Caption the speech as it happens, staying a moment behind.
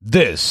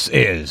This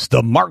is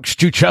the Mark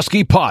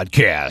Struczewski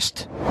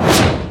Podcast.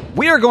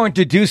 We are going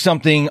to do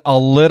something a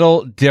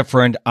little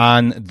different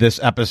on this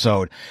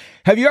episode.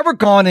 Have you ever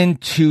gone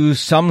into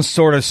some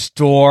sort of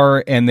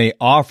store and they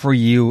offer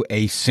you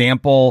a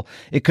sample?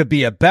 It could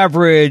be a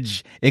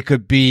beverage. It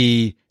could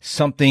be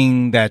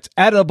something that's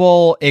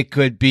edible. It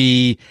could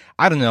be,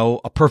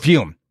 a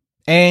perfume.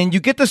 And you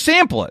get to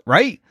sample it,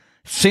 right?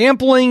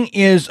 Sampling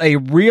is a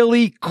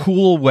really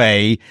cool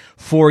way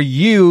for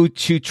you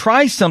to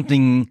try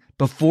something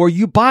before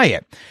you buy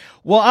it.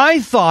 Well, I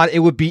thought it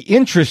would be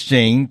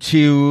interesting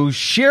to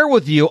share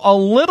with you a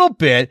little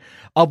bit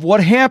of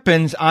what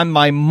happens on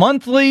my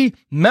monthly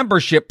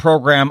membership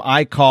program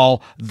I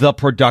call The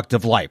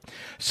Productive Life.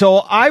 So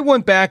I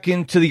went back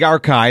into the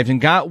archives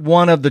and got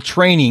one of the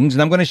trainings,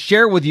 and I'm going to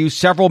share with you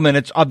several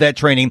minutes of that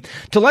training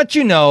to let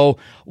you know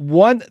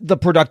what The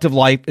Productive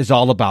Life is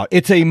all about.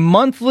 It's a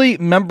monthly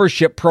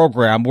membership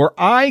program where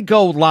I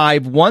go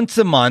live once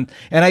a month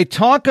and I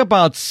talk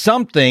about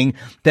something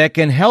that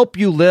can help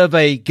you live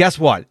a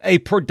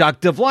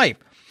productive life.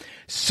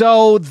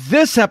 So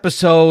this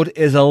episode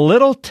is a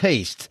little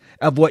taste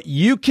of what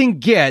you can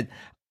get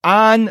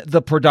on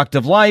The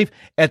Productive Life.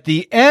 At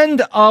the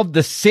end of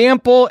the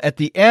sample, at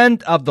the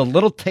end of the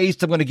little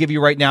taste I'm going to give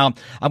you right now,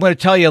 I'm going to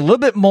tell you a little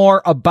bit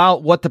more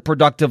about what The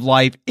Productive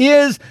Life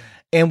is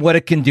and what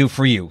it can do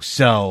for you.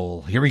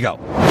 So here we go.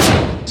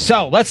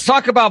 So let's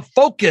talk about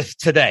focus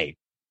today.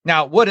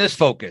 Now, what is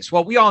focus?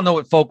 Well, we all know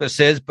what focus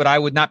is, but I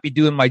would not be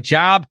doing my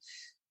job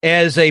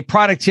as a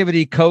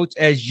productivity coach,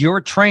 as your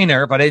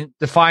trainer, if I didn't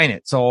define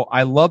it. So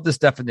I love this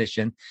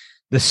definition.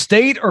 The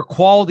state or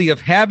quality of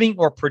having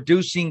or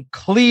producing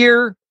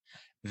clear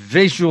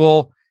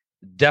visual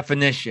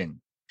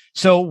definition.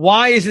 So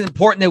why is it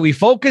important that we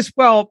focus?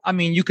 Well,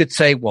 you could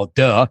say, well,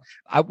 duh.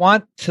 I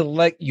want to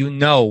let you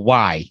know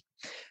why.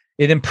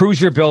 It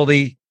improves your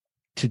ability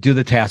to do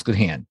the task at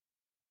hand.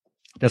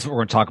 That's what we're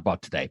going to talk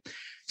about today.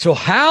 So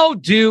how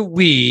do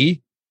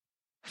we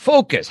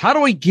focus? How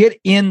do we get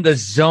in the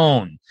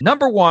zone?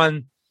 Number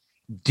one,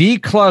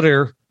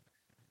 declutter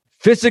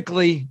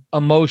physically,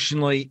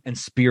 emotionally, and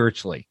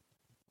spiritually.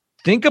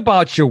 Think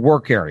about your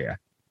work area.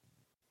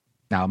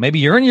 Now, maybe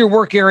you're in your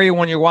work area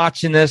when you're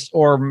watching this,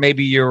 or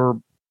maybe you're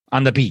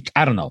on the beach.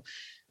 I don't know.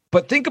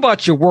 But think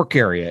about your work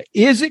area.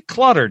 Is it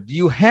cluttered? Do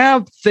you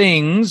have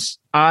things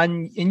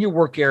in your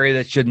work area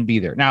that shouldn't be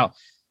there? Now,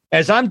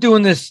 as I'm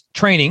doing this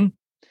training,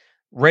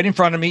 right in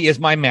front of me is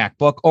my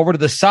MacBook. Over to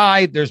the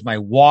side, there's my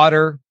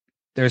water.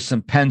 There's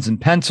some pens and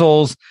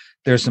pencils.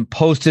 There's some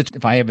Post-its.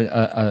 If I have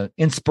a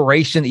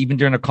inspiration, even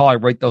during a call, I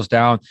write those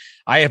down.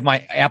 I have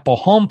my Apple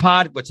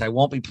HomePod, which I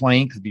won't be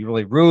playing because it'd be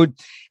really rude.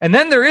 And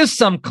then there is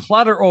some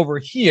clutter over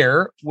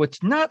here, which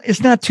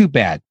it's not too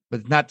bad, but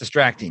it's not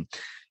distracting.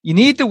 You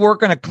need to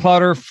work on a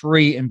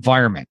clutter-free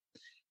environment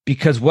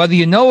because whether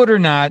you know it or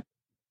not,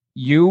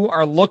 you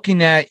are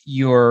looking at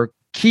your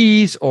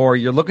keys or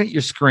you're looking at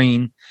your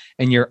screen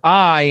and your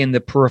eye in the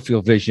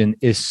peripheral vision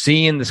is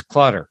seeing this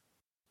clutter.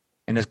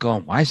 And it's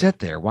going, why is that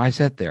there? Why is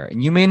that there?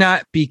 And you may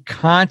not be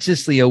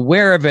consciously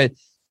aware of it,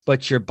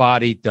 but your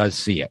body does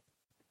see it.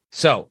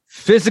 So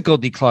physical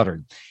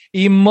decluttered,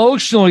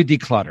 emotionally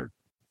decluttered.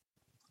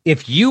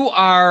 If you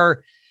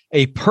are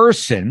a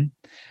person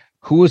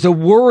who is a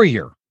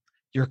worrier,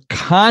 you're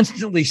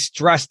constantly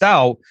stressed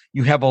out,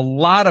 you have a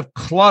lot of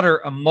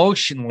clutter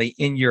emotionally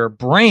in your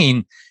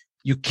brain,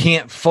 you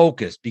can't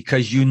focus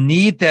because you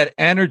need that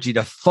energy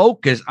to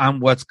focus on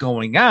what's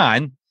going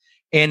on.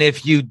 And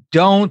if you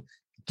don't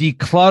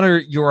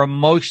declutter your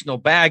emotional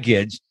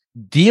baggage,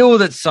 deal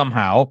with it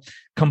somehow,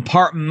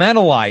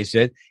 compartmentalize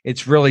it,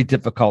 it's really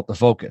difficult to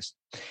focus.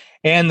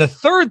 And the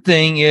third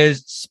thing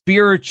is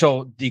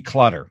spiritual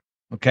declutter.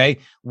 Okay.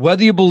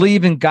 Whether you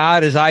believe in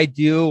God as I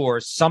do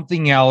or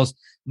something else,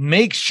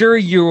 make sure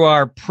you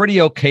are pretty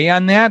okay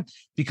on that.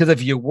 Because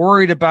if you're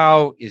worried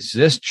about, is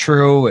this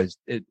true?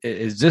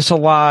 Is this a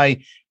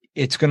lie?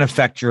 It's going to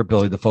affect your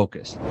ability to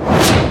focus.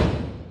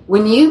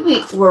 When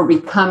you were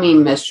becoming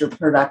Mr.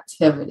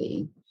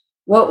 Productivity,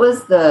 what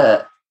was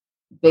the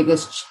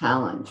biggest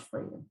challenge for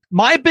you?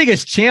 My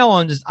biggest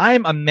challenge is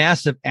I'm a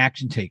massive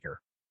action taker.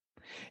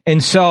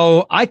 And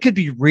so I could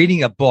be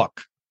reading a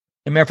book.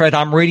 As a matter of fact,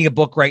 I'm reading a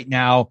book right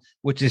now,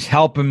 which is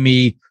helping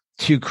me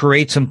to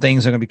create some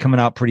things that are going to be coming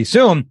out pretty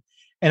soon.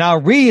 And I'll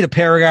read a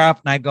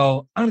paragraph and I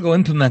go, I'm going to go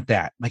implement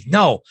that. I'm like,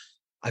 no,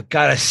 I've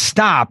got to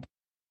stop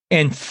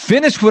and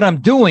finish what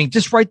I'm doing.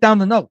 Just write down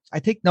the notes. I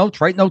take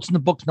notes, write notes in the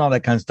books and all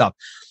that kind of stuff.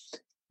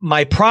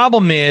 My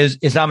problem is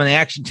I'm an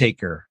action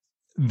taker.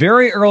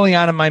 Very early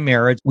on in my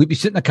marriage, we'd be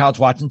sitting on the couch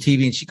watching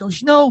TV and she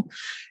goes,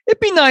 it'd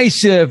be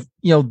nice if,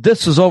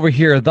 this was over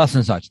here, thus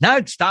and such. Now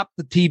I'd stop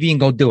the TV and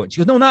go do it.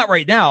 She goes, no, not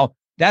right now.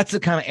 That's the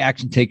kind of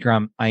action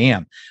taker I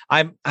am.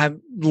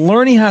 I'm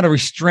learning how to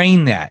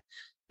restrain that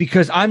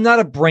because I'm not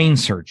a brain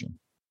surgeon.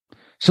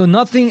 So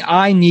nothing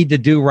I need to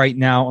do right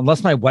now,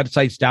 unless my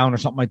website's down or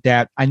something like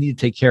that, I need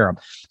to take care of.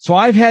 So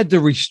I've had to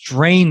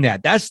restrain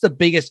that. That's the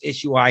biggest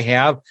issue I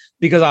have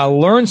because I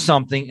learned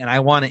something and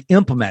I want to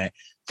implement it.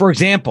 For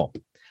example,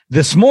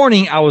 this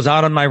morning I was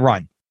out on my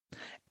run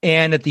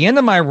And at the end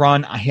of my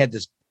run, I had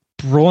this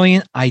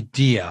brilliant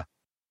idea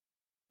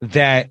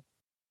that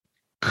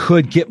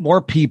could get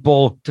more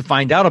people to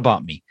find out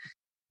about me.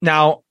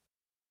 Now,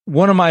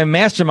 one of my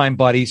mastermind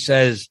buddies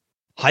says,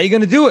 how are you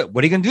going to do it?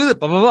 What are you going to do?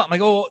 Blah, blah, blah. I'm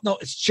like, oh, no,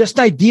 it's just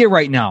an idea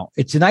right now.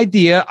 It's an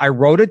idea. I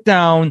wrote it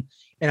down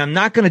and I'm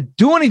not going to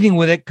do anything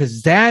with it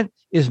because that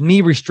is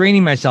me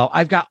restraining myself.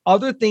 I've got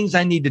other things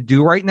I need to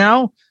do right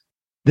now.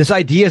 This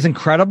idea is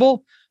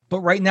incredible,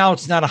 but right now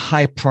it's not a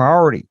high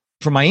priority.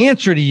 For my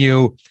answer to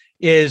you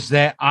is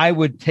that I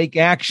would take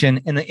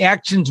action and the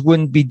actions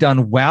wouldn't be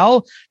done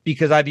well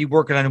because I'd be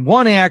working on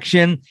one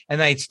action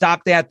and I'd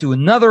stop that, do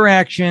another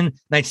action, and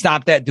I'd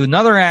stop that, do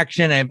another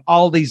action. And I have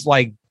all these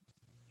like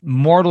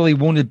mortally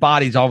wounded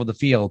bodies all over the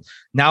field.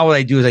 Now what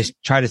I do is I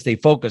try to stay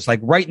focused. Like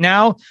right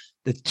now,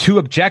 the two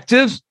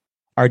objectives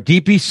are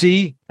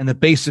DPC and the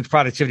basic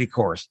productivity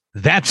course.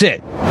 That's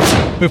it.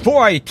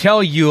 Before I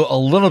tell you a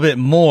little bit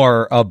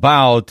more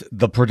about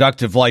the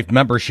Productive Life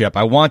membership,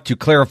 I want to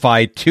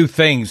clarify two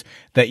things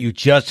that you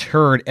just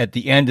heard at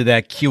the end of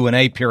that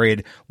Q&A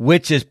period,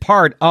 which is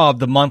part of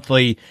the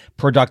monthly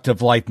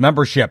Productive Life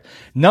membership.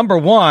 Number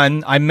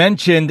one, I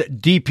mentioned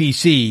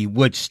DPC,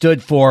 which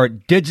stood for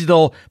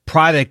Digital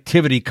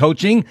Productivity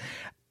Coaching.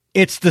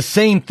 It's the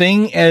same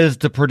thing as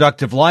the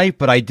Productive Life,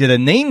 but I did a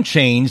name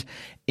change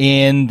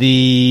in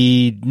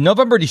the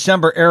November,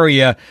 December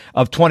area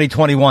of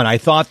 2021. I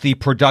thought the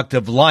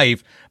Productive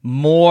Life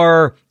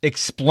more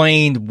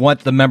explained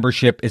what the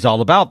membership is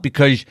all about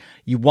because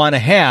you want to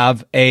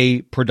have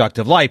a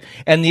productive life.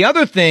 And the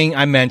other thing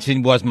I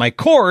mentioned was my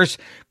course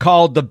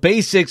called The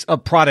Basics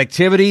of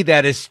Productivity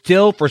that is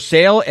still for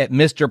sale at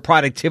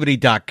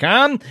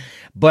MrProductivity.com.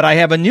 But I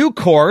have a new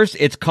course.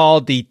 It's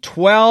called the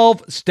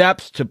 12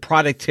 Steps to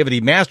Productivity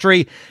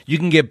Mastery. You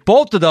can get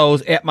both of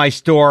those at my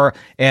store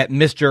at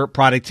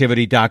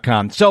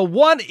MrProductivity.com. So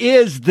what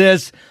is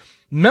this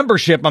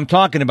membership I'm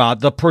talking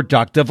about, the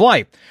Productive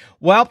Life?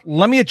 Well,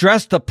 let me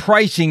address the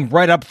pricing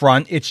right up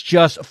front. It's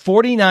just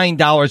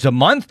 $49 a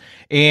month.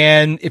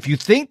 And if you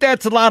think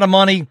that's a lot of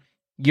money,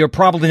 you're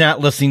probably not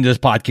listening to this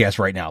podcast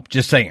right now.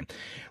 Just saying.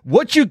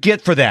 What you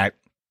get for that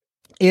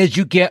is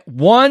you get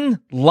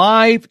one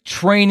live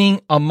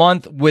training a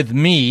month with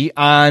me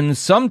on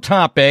some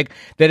topic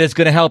that is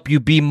going to help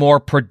you be more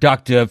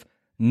productive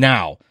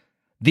now.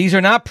 These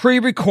are not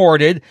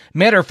pre-recorded.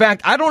 Matter of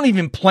fact, I don't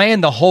even plan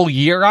the whole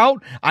year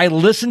out. I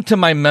listen to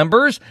my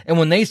members, and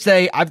when they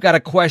say, I've got a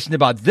question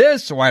about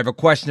this or I have a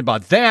question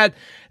about that,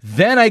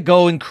 then I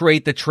go and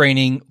create the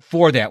training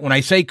for that. When I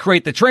say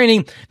create the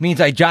training, it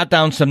means I jot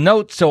down some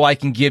notes so I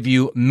can give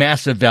you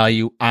massive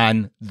value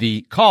on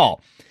the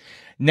call.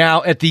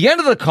 Now, at the end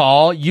of the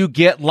call, you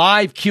get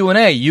live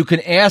Q&A. You can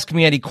ask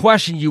me any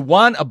question you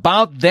want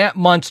about that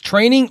month's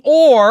training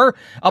or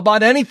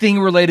about anything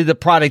related to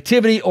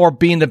productivity or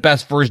being the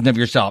best version of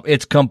yourself.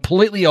 It's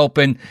completely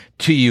open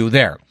to you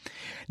there.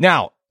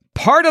 Now,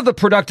 part of the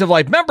Productive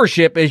Life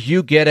membership is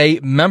you get a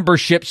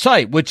membership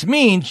site, which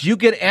means you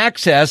get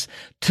access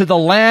to the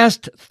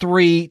last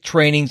 3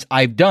 trainings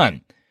I've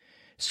done.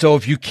 So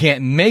if you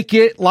can't make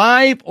it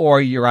live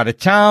or you're out of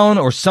town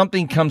or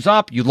something comes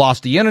up, you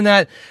lost the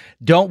internet,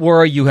 don't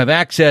worry, you have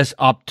access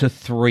up to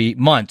 3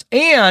 months.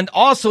 And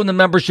also in the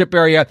membership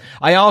area,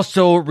 I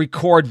also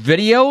record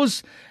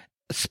videos.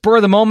 Spur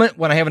of the moment,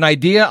 when I have an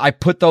idea, I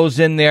put those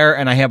in there,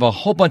 and I have a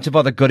whole bunch of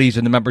other goodies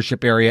in the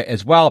membership area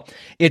as well.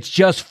 It's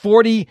just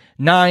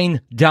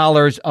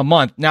 $49 a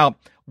month. Now,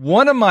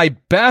 one of my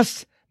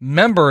best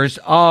members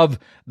of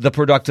the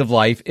Productive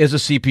Life is a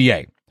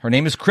CPA. Her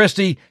name is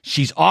Christy.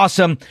 She's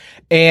awesome.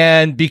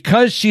 And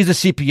because she's a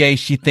CPA,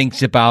 she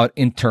thinks about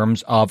in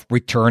terms of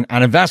return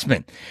on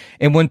investment.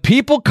 And when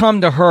people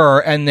come to her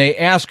and they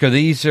ask her,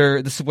 this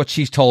is what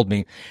she's told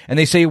me, and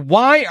they say,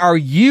 why are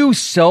you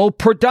so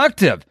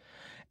productive?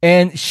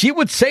 And she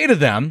would say to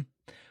them,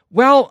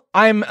 well,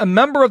 I'm a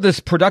member of this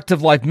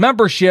Productive Life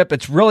membership.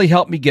 It's really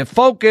helped me get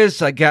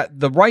focused. I got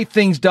the right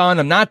things done.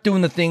 I'm not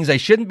doing the things I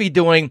shouldn't be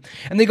doing.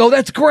 And they go,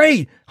 that's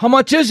great. How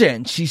much is it?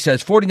 And she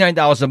says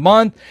 $49 a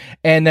month.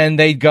 And then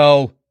they'd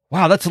go,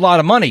 wow, that's a lot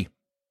of money.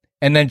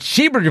 And then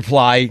she would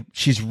reply,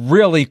 she's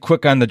really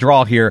quick on the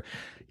draw here.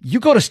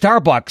 You go to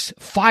Starbucks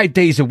 5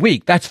 days a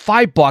week. That's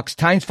 $5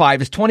 times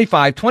 5 is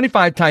 25.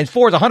 25 times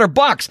 4 is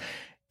 $100.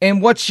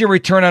 And what's your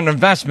return on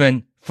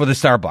investment for the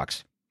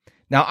Starbucks?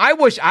 Now, I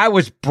wish I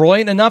was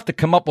brilliant enough to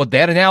come up with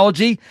that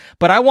analogy,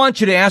 but I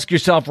want you to ask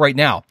yourself right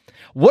now,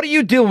 what are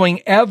you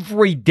doing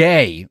every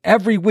day,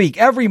 every week,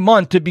 every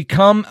month to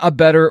become a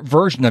better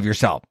version of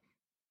yourself?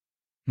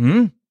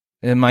 Am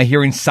I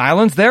hearing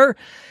silence there?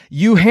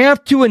 You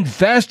have to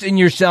invest in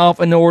yourself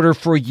in order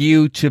for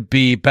you to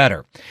be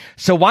better.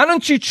 So why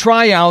don't you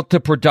try out the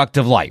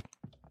Productive Life?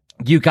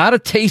 You got a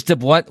taste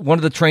of what one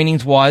of the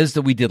trainings was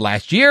that we did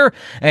last year,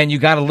 and you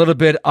got a little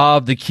bit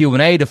of the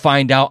Q&A to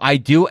find out. I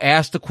do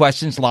ask the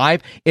questions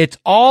live. It's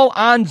all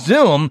on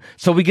Zoom,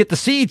 so we get to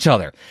see each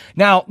other.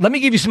 Now, let me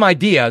give you some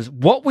ideas.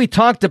 What we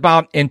talked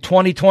about in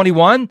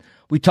 2021,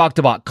 we talked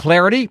about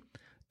clarity,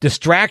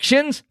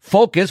 distractions,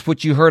 focus,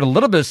 which you heard a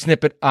little bit of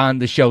snippet on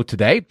the show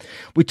today.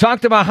 We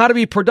talked about how to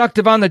be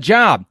productive on the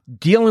job,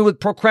 dealing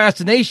with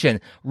procrastination,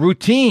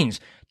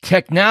 routines,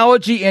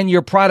 technology and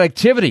your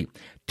productivity,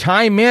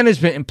 time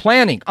management and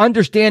planning,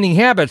 understanding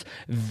habits,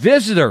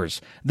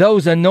 visitors,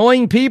 those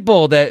annoying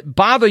people that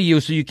bother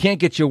you so you can't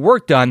get your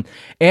work done.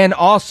 And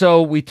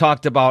also we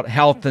talked about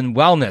health and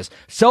wellness.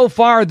 So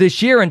far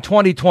this year in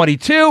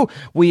 2022,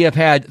 we have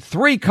had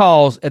 3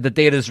 calls at the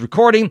date of this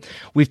recording.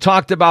 We've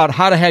talked about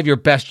how to have your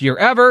best year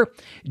ever,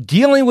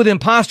 dealing with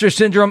imposter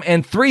syndrome,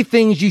 and 3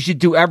 things you should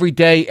do every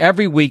day,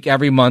 every week,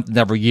 every month, and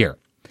every year.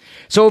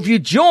 So if you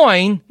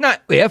join,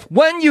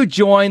 when you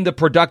join the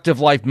Productive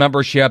Life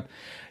membership,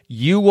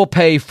 you will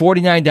pay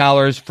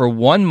 $49 for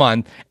 1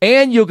 month,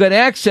 and you'll get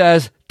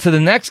access to the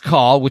next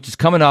call, which is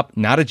coming up,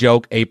 not a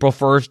joke, April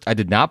 1st. I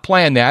did not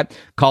plan that.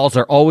 Calls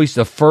are always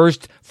the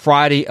first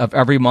Friday of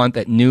every month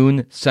at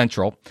noon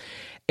Central.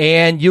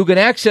 And you get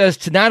access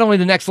to not only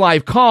the next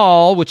live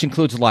call, which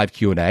includes a live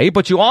Q&A,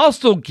 but you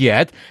also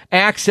get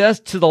access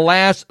to the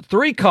last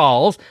 3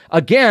 calls,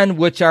 again,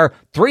 which are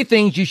 3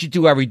 things you should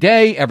do every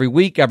day, every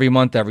week, every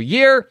month, every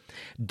year,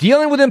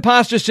 dealing with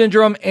imposter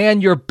syndrome,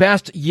 and your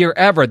best year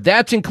ever.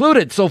 That's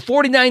included. So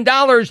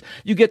 $49,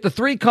 you get the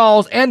 3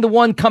 calls and the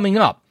one coming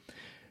up.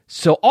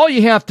 So all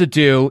you have to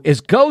do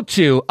is go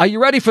to, are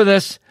you ready for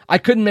this? I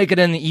couldn't make it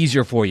any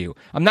easier for you.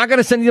 I'm not going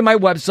to send you to my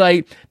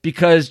website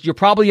because you're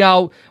probably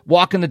out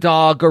walking the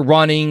dog or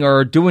running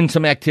or doing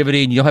some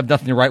activity and you'll have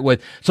nothing to write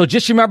with. So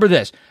just remember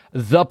this,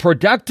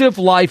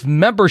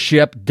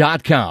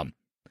 theproductivelifemembership.com.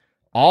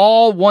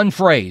 All one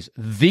phrase,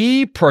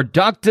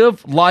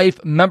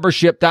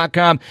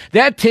 theproductivelifemembership.com.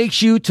 That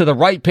takes you to the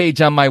right page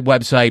on my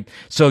website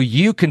so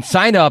you can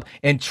sign up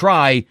and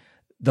try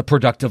the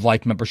Productive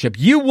Life membership.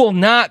 You will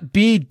not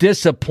be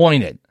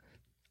disappointed.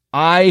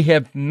 I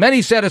have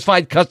many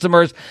satisfied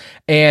customers,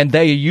 and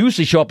they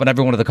usually show up on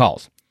every one of the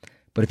calls.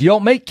 But if you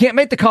can't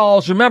make the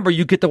calls, remember,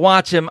 you get to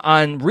watch them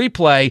on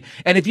replay.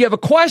 And if you have a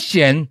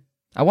question,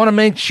 I want to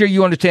make sure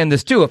you understand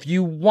this too. If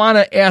you want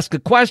to ask a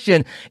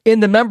question in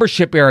the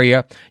membership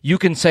area, you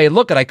can say,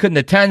 look, I couldn't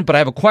attend, but I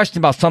have a question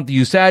about something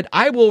you said.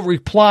 I will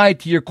reply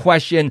to your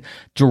question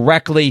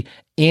directly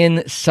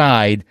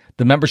inside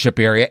the membership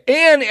area.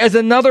 And as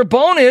another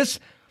bonus,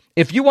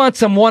 if you want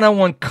some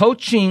one-on-one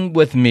coaching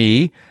with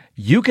me,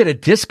 you get a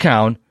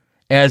discount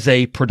as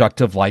a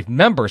Productive Life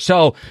member.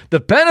 So the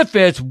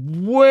benefits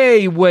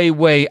way, way,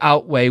 way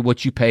outweigh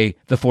what you pay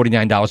the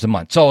 $49 a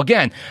month. So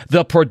again,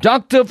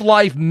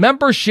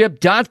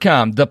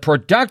 theproductivelifemembership.com,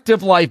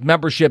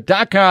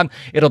 theproductivelifemembership.com.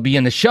 It'll be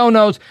in the show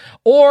notes.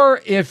 Or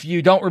if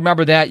you don't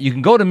remember that, you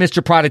can go to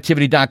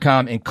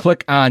MrProductivity.com and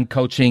click on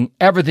coaching.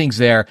 Everything's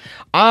there.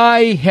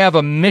 I have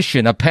a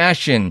mission, a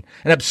passion,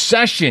 an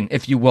obsession,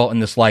 if you will, in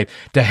this life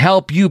to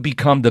help you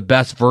become the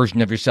best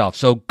version of yourself.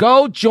 So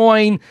go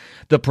join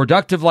the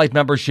Productive Life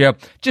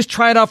membership. Just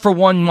try it out for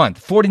 1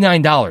 month,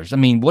 $49. I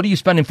mean, what are you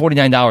spending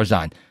 $49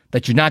 on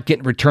that you're not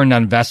getting return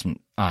on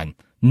investment on?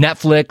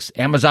 Netflix,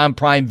 Amazon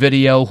Prime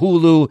Video,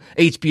 Hulu,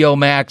 HBO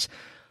Max,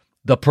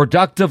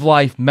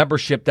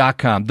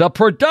 theproductivelifemembership.com,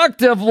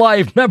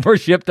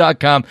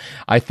 theproductivelifemembership.com.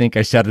 I think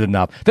I said it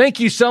enough. Thank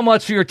you so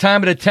much for your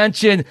time and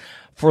attention,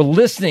 for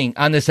listening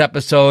on this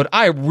episode.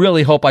 I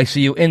really hope I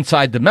see you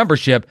inside the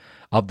membership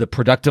of The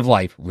Productive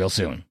Life real soon.